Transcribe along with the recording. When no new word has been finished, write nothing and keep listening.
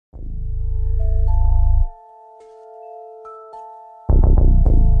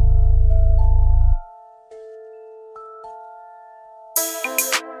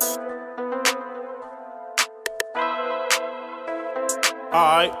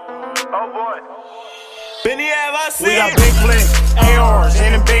highlight. Oh boy. We got big flicks, ARs,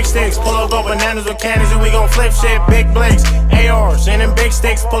 and them big sticks. Polo go bananas with cannons and we gon' flip shit. Big blicks, ARs, and them big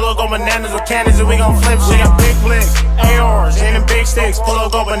sticks. Polo go bananas with cannons and we gon' flip shit. We got big flicks, ARs, and them big sticks. Polo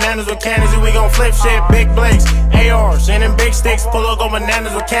go bananas with cannons and we gon' flip shit. Big blicks, ARs, and them big sticks. Polo go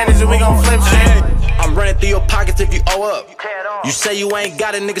bananas with cannons and we gon' flip shit. I'm running through your pockets if you owe up. You say you ain't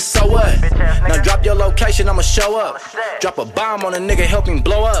got it, nigga, so what? Now drop your location, I'ma show up. Drop a bomb on a nigga, help him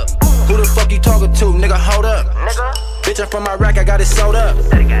blow up. Who the fuck you talking to, nigga, hold up. Bitch, I'm from Iraq, I got it sold up.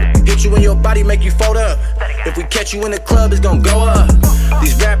 Hit you in your body, make you fold up. If we catch you in the club, it's gon' go up.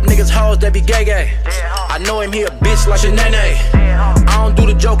 These rap niggas hoes, they be gay gay. I know him, he a bitch like Shanae. I don't do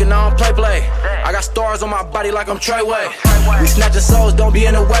the joking, I don't play. I got stars on my body like I'm Treyway. We snatching souls, don't be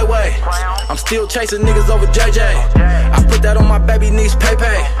in the way. I'm still chasing niggas over JJ. I put that on my baby niece, Pay.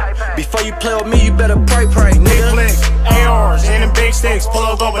 Before you play with me, you better pray, nigga. Big flicks, ARs, and them big sticks.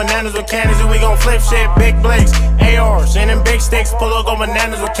 Polo go bananas with cannons and we gon' flip shit. Big blicks, ARs, and them big sticks. Polo go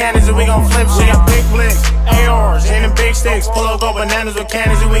bananas with cannons and we gon' flip shit. We got big flicks, ARs, and them big sticks. Polo go bananas with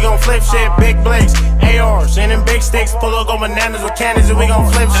cannons and we gon' flip shit. Big blicks, ARs, and them big sticks. Polo go bananas with cannons and we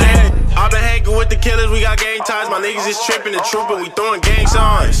gon' flip shit. I've been hanging with the killers, we got gang ties. My niggas is tripping and trooping, we throwing gang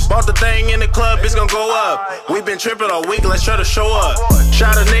signs. Bought the thing in the club, it's gon' go up. We been tripping all week, let's try to show up.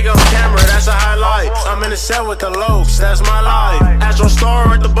 Shot a nigga on camera, that's a highlight. I'm in the set with the lokes, that's my life. Astro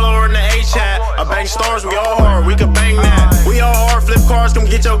Star at the blower in the A-chat. I bang stars, we all hard, we can bang that. We all hard, flip cars, come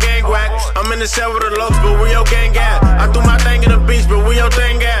get your gang whack. I'm in the set with the lokes, but where your gang at? I do my thing in the beach, but where your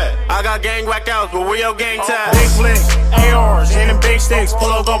thing at? I got gang whack outs, but where your gang tats? Big flicks, ARs, and them big sticks.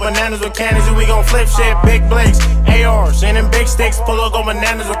 Polo go bananas with cannons and we gon' flip shit. Big blicks, ARs, and them big sticks. Polo go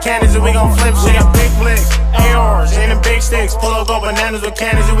bananas with cannons and we gon' flip shit. We got big blicks, ARs, and them big sticks. Polo go bananas with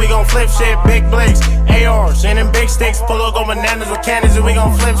cannons and we gon' flip shit. Big blicks, ARs, and them big sticks. Polo go bananas with cannons and we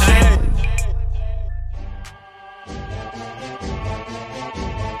gon' flip shit.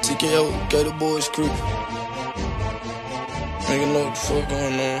 TKO, Gator Boys crew. Nigga know what the fuck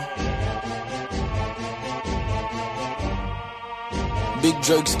going on. Big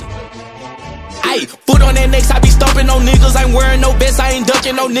Drakester. Ayy, foot on that next, I be stomping on niggas. Ain't wearing no vest, I ain't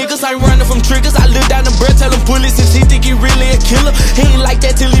ducking no niggas. I ain't running from triggers. I look down the breath, tell him pull it since he think he really a killer. He ain't like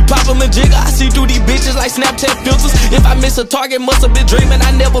that till he pop him a jigger. I see through these bitches like Snapchat filters. If I miss a target, must have been dreaming.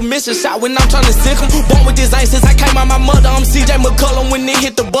 I never miss a shot when I'm trying to sick him. Born with this ain't since I came out my mother. I'm CJ McCullum when they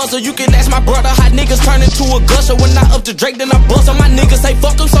hit the buzzer. You can ask my brother how niggas turn into a gusher. When I up to Drake, then I bust him. My niggas say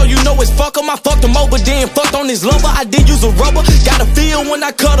fuck him, so you know it's fuck him. I fucked him over, then fucked on his lover. I did use a rubber. Got a feel when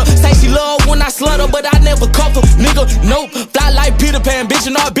I cut her. Say she love when I slutter, but I never cuff her. Nigga, nope. Fly like Peter Pan, bitch,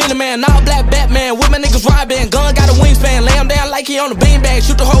 and all been a man. All black Batman, with my niggas robbing. Gun got a wingspan, lay him down like he on a beanbag.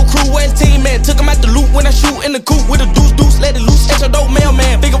 Shoot the whole crew, where's team man? Took him out the loop when I shoot in the coop with a deuce, let it loose. Extra dope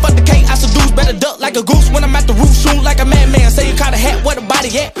mailman. Big up the cake, I seduce. Better duck like a goose when I'm at the roof, shoot like a madman. Say you caught a hat, where the body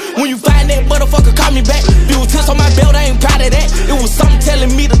at? When you find that motherfucker, call me back. Few tips on my belt, I ain't proud of that. It was something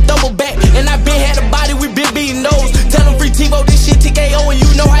telling me to double back, and I been had a body, we been beating those. Tell them free TiVo, this shit TKO, and you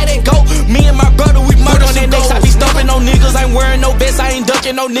know how that go. Me and my brother, we murder on that next. I be stomping on niggas, I ain't wearing no vest, I ain't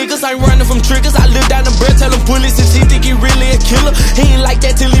ducking no niggas. I ain't running from triggers. I live down the breath, tell him pull it since he think he really a killer. He ain't like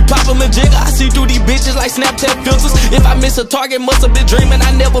that till he pop him a jigger. I see through these bitches like Snapchat filters. If I miss a target, must have been dreaming.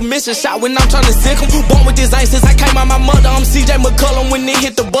 I never miss a shot when I'm trying to sick him. Born with this ain't since I came out my mother. I'm CJ McCullum when they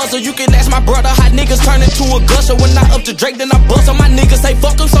hit the buzzer. You can ask my brother how niggas turn into a gusher. When I up to Drake, then I bust him. My niggas say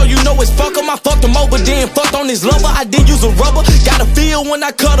fuck him, so you know it's fuck him. I fucked him over, then fucked on his lover. I did use a rubber. Got a feel when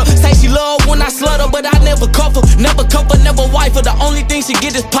I cut her. Say she love when I slutter, but I never cuff her. Never cuff her, never wife her. The only thing she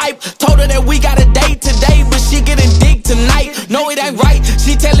get is pipe. Told her that we got a date today, but she getting dick tonight. No, it ain't right.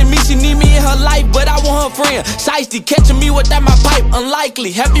 She telling me she need me in her life, but I want her friend. Shiesty catching me without my pipe,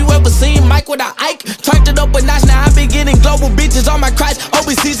 unlikely. Have you ever seen Mike without Ike? Turned it up a notch, now I been getting global bitches on my crotch.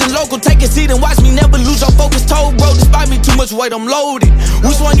 Overseas and local, take a seat and watch me never lose your focus. Told bro, despite me too much weight, I'm loaded.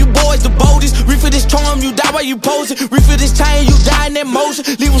 Which one you boys the boldest? Reef for this charm, you die while you posing. Reef for this chain, you die in that motion.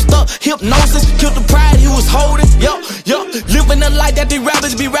 Leave him stuck, hypnosis. Killed the pride he was holding. Yo, living a life that these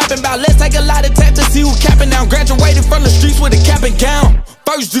rappers be rapping about. Let's take a lot of time to see who capping down. Graduated from the streets with a cap and gown.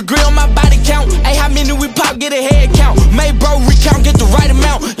 First degree on my body count. Hey, how many we pop, get a head count. Made bro recount, get the right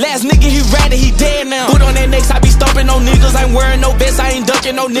amount. Last nigga, he ratted, he dead now. Put on that next, I be stomping on niggas. I ain't wearing no vest, I ain't ducking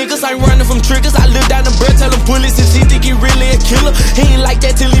ducking no niggas, ain't running from triggers. I look down the bird, tell him bullets and he think he really a killer. He ain't like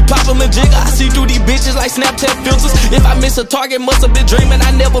that till he pop him a jigger. I see through these bitches like Snapchat filters. If I miss a target, must have been dreaming. I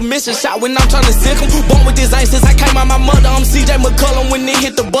never miss a shot when I'm trying to sick him. Born with this ain't since I came out my mother. I'm CJ McCullum when they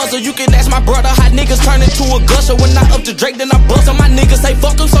hit the buzzer. You can ask my brother how niggas turn into a gusher. When I up to Drake, then I buzz him. My niggas say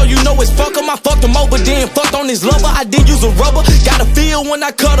fuck him, so you know it's fuck him. I fucked him over, then fucked on his lover. I did use a rubber. Got a feel when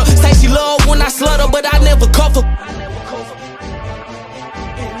I cut her. Say she love when I slut her, but I never cuff her.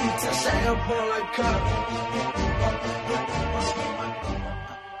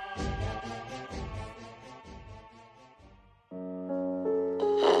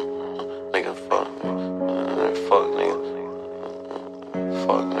 Nigga, fuck. Fuck, nigga.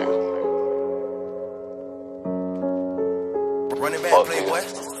 Fuck, nigga. Run it back, playboy.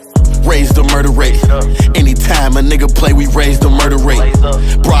 Raise the murder rate. Anytime a nigga play, we raise the murder rate.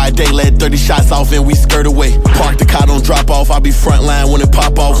 Broad day, let 30 shots off and we skirt away. Park the car, don't drop off. I be frontline when it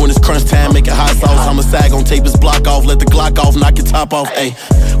pop off. When it's crunch time, make it hot sauce. I'ma sag on tape his block off. Let the Glock off, knock your top off. Ayy,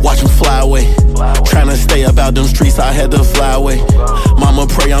 watch him fly away. Tryna stay up out them streets, I had to fly away. Mama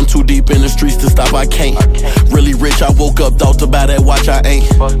pray I'm too deep in the streets to stop, I can't. Really rich, I woke up, thought to buy that watch, I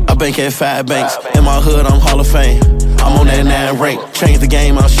ain't. I bank at 5 banks. In my hood, I'm Hall of Fame. I'm on that 9 rank. Change the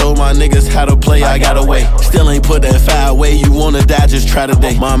game, I'll show my niggas how to play, I got away. Still ain't put that fire away, you wanna die, just try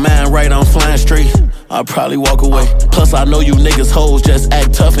today. My mind right, I'm flying straight, I'll probably walk away. Plus I know you niggas hoes, just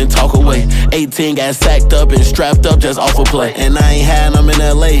act tough and talk away. 18 got sacked up and strapped up just off a play. And I ain't had, I'm in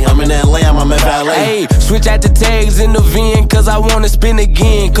LA, I'm at valet. Hey, switch out the tags in the VN, cause I wanna spin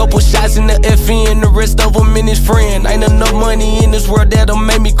again. Couple shots in the FN, the rest of them in his friend. Ain't enough money in this world that'll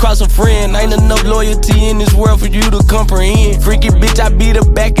make me cross a friend. Ain't enough loyalty in this world for you to comprehend. Freaky bitch, I beat her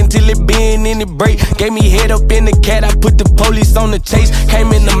back until it bend and it break. Gave me head up in the cat, I put the police on the chase.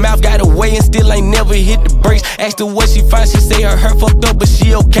 Came in the mouth, got away and still ain't never hit the brakes. Asked her what she find, she say her fucked up, but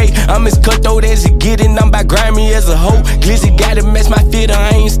she okay. I'm as cutthroat as it get and I'm about grimy as a hoe. Glizzy got to match my fit, I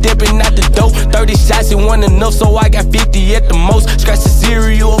ain't stepping out the door. 30 shots and one enough, so I got 50 at the most. Scratch the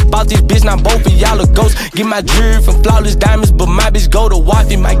cereal about this bitch, now both of y'all a ghost. Get my jewelry from flawless diamonds, but my bitch go to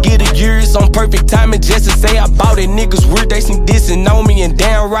wifey. Might get a year, it's on perfect timing just to say I bought it. Niggas weird, they seen dissing on me and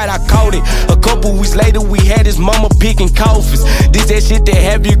damn right I caught it. A couple weeks later, we had his mama picking coffins. This that shit that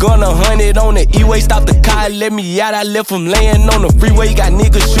have you gonna hunt it on the E-way. Stop the car, let me out, I left him laying on the freeway. Got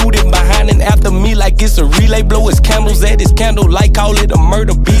niggas shooting behind and after me like it's a relay. Blow his candles at his candle like call it a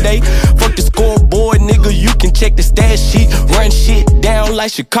murder B-day. Fuck the scoreboard, nigga, you can check the stat sheet. Run shit down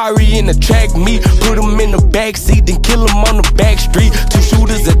like Shikari in the track meet. Put him in the backseat, then kill him on the back street. 2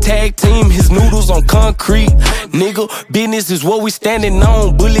 shooters, a tag team, his noodles on concrete. Nigga, business is what we standing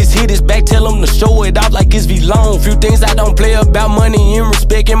on. Bullets hit his back, tell him to show it off like it's V-Long. Few things I don't play about, money and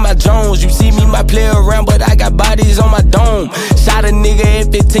respect in my Jones. You see me might play around, but I got bodies on my dome. Shot a nigga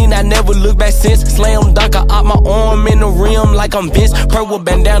at 15, I never looked back since. Slam dunk, I out my arm in the rim like I'm Vince. Purple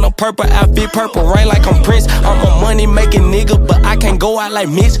bandana, purple outfit, purple rain like I'm Prince. I'm a money making nigga, but I can't go out like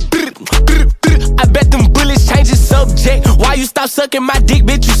Mitch. I bet them bullets change the subject. Why you stop sucking my dick,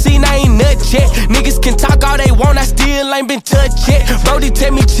 bitch? You seen I ain't nut yet. Niggas can talk all they want, I still ain't been touched yet. Brody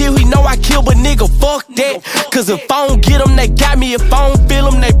tell me chill, he know I kill, but nigga, fuck that. Cause if I don't get them, they got me. If I don't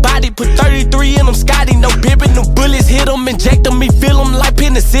feel them, they body. Put 33 in them, Scotty, no pimpin'. Them bullets hit them, inject them, me feel them like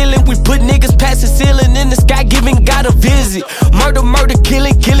penicillin. We put niggas past the ceiling in the sky, giving God a visit. Murder, murder,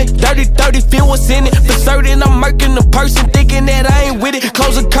 killing, killing. 30-30, feel what's in it. For certain, I'm murking the person, thinking that I ain't with it.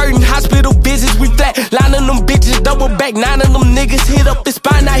 Close a curtain, hospital visits, we flat. Lining them bitches, double back. 9 of them niggas hit up his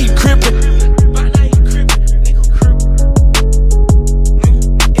spine, now he crippin'.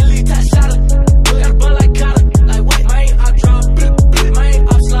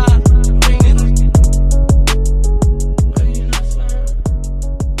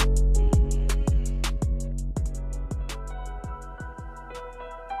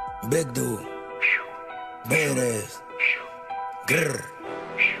 Big dude, Badazz, grrr,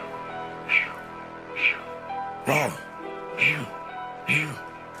 raw,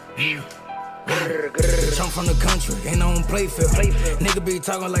 I'm from the country, ain't on play fair. Nigga be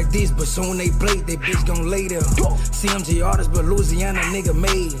talking like this, but soon they play, they bitch gon' lay there. CMG artist, but Louisiana nigga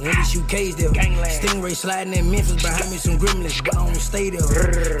made. In this UK's there. Stingray sliding in Memphis, behind me some gremlins, but I don't stay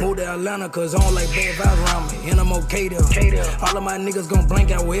there. Move to Atlanta, cause I don't like bad vibes around me, and I'm okay there. All of my niggas gon'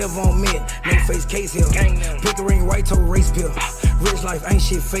 blank out wherever I'm at. No face case here. Pickering right toe race pill. Rich life ain't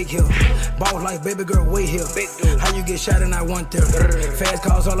shit fake here. Boss life, baby girl, wait here. How you get shot and I want there? Fast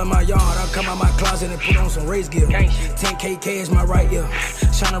cars all in my yard, I come out my closet and put on some race gear. 10K cash my right ear.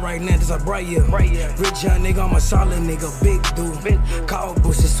 Shining right now, this a bright year. Rich young nigga, I'm a solid nigga. Big dude. Call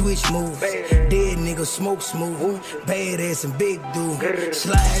Boosie, switch moves. Dead nigga smoke smooth. Badass and big dude.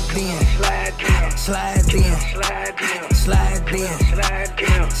 Slide in, slide in, slide in, slide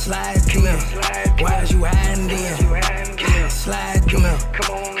in, slide in. Why is you hiding in? Slide in,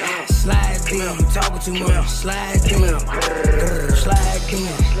 come on now. Slide in, you talking too much. Slide in, slide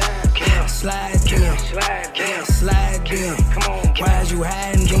in, slide in, slide in. Come on, why is you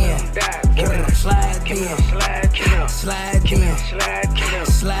hiding in? Slide in, slide in,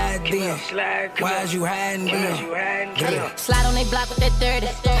 slide in. Why is you hiding in? Slide on they block with that 30.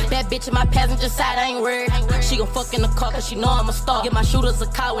 That bitch in my passenger side, I ain't worried. She gon' fuck in the car cause she know I'm a star. Give my shooters a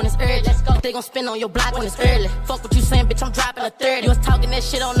call when it's early. They gon' spin on your block when it's early. Fuck what you saying, bitch, I'm dropping a 30. You was talking that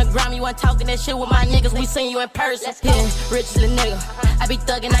shit on the gram, you wasn't talking that shit with my niggas. We seen you in person. Yeah, rich little nigga. I be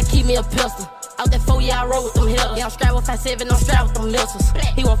thuggin', I keep me a pistol. Out that 4 year I roll with them hitters. Yeah, I'm strapped with 5'7", I'm strapped with them missiles.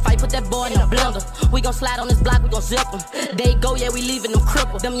 He won't fight, put that boy in the blender. We gon' slide on this block, we gon' zip him. They go, yeah, we leaving them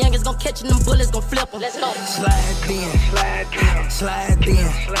crippled. Them youngins gon' catch them bullets, gon' flip them. Let's go. Slide in, slide in, slide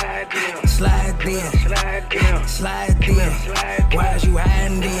in, slide in, slide in, slide in. Why is you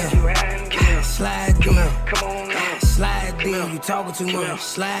hiding in? Slide in, come on now. Slide in, you talking too much.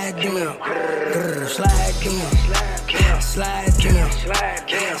 Slide in, slide in, slide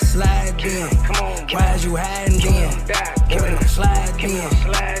in, slide in. Come on, why is you hiding in? Slide in,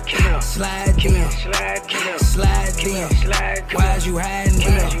 slide in, slide in. Why is you hiding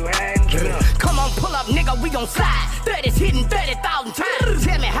in? Come on, pull up, nigga, we gon' slide. 30's hitting 30,000 times.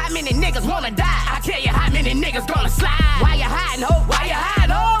 Tell me how many niggas wanna die. I tell you how many niggas gonna slide. Why you hiding, ho? Why you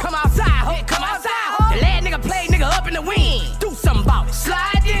hiding, ho? Come outside, ho. Come outside, ho. The last nigga played nigga up in the wind. Do something about it.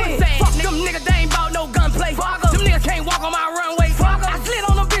 Slide in. Fuck them niggas, they ain't bout no gunplay. Fuck them niggas can't walk on my runway. Fuck I slid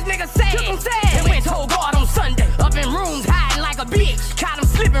on them bitch niggas sad. And went told God on Sunday. Up in rooms hiding like a bitch. Caught him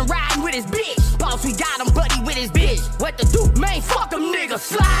slipping, riding with his bitch. Boss, we got him, buddy, with his bitch. What the do? Man, fuck them niggas.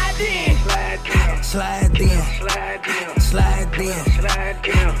 Slide in. Slide in, slide in, slide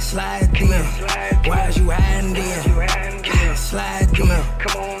in, slide in. Why is you hiding in? Slide in,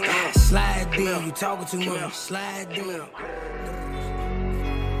 come on now. Slide in, you talking too much. Slide in.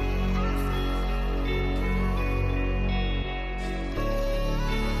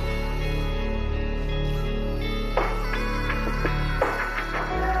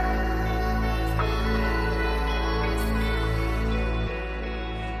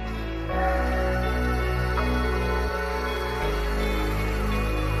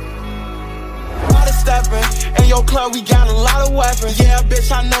 In your club, we got a lot of weapons. Yeah,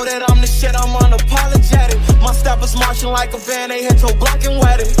 bitch, I know that I'm the shit, I'm unapologetic. My steppers marching like a band, they hit your block and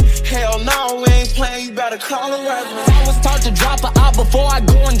wet it. Hell no, we ain't playing, you better call a reverend. I was taught to drop a out before I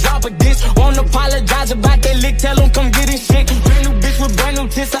go and drop a diss. Won't apologize about that lick, tell them come get his shit. Brand new bitch with brand new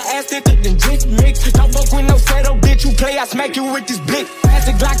tits, I asked it to the just mix. Don't fuck with no setup, bitch, you play, I smack you with this blick. Pass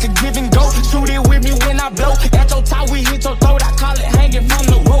the Glock, a give and go, shoot it with me when I blow. At your top, we hit your throat, I call it hanging from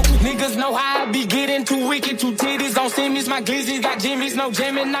the rope. Niggas know how I be getting too wicked, two titties on semis, my glizzies got jimmies, no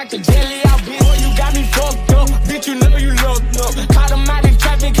jamming, knock the jelly out, bitch. Boy, you got me fucked up, bitch, you know you locked up. Caught him out in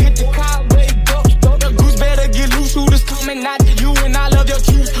traffic, hit the car, wake up. The goose better get loose, shooters coming out to you, and I love your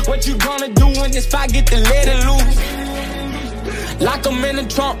truth. What you gonna do when this spot get to let it loose? Lock him in the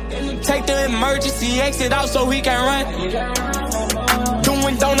trunk, take the emergency exit out so he can run.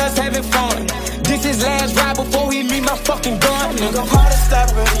 Doing donuts, having fun. This is last ride before he meet my fucking gun. Nigga, hard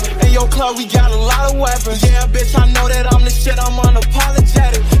stepping. In your club, we got a lot of weapons. Yeah, bitch, I know that I'm the shit, I'm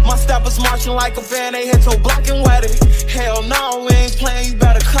unapologetic. My steppers marching like a band, they hit your block and wet it. Hell no, we ain't playing, you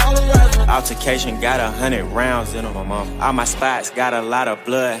better call a reverend. Altercation got 100 rounds in them. All my spots got a lot of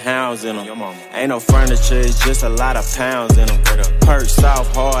bloodhounds in them. Ain't no furniture, it's just a lot of pounds in them. Perch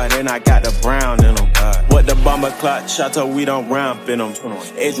soft hard, and I got the brown in them. What the bomber clock, Chateau, we don't ramp in them.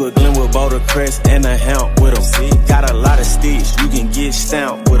 Edgewood, Glenwood, Boulder Crest, and the hemp with them. See, got a lot of sticks, you can get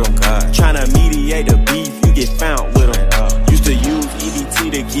stamped with them. Tryna mediate the beef, you get found with them. Used to use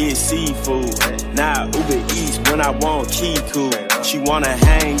EBT to get seafood. Now Uber Eats when I want Kiku. She wanna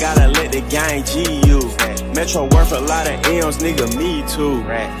hang, gotta let the gang G you. Metro worth a lot of M's, nigga, me too.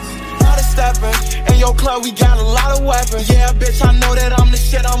 Stepping. In your club, we got a lot of weapons. Yeah, bitch, I know that I'm the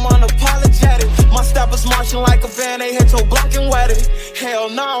shit, I'm unapologetic. My steppers marching like a band, they hit your block and wet it. Hell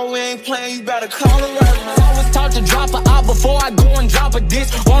no, we ain't playing, you better call a reverend. I was taught to drop a out before I go and drop a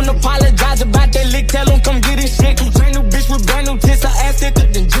diss. Won't apologize about that lick, tell them come get his shit. Brand new bitch with brand new tits, I asked it to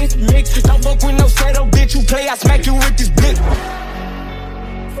the just mix. Don't fuck with no setup, bitch, you play, I smack you with this bitch.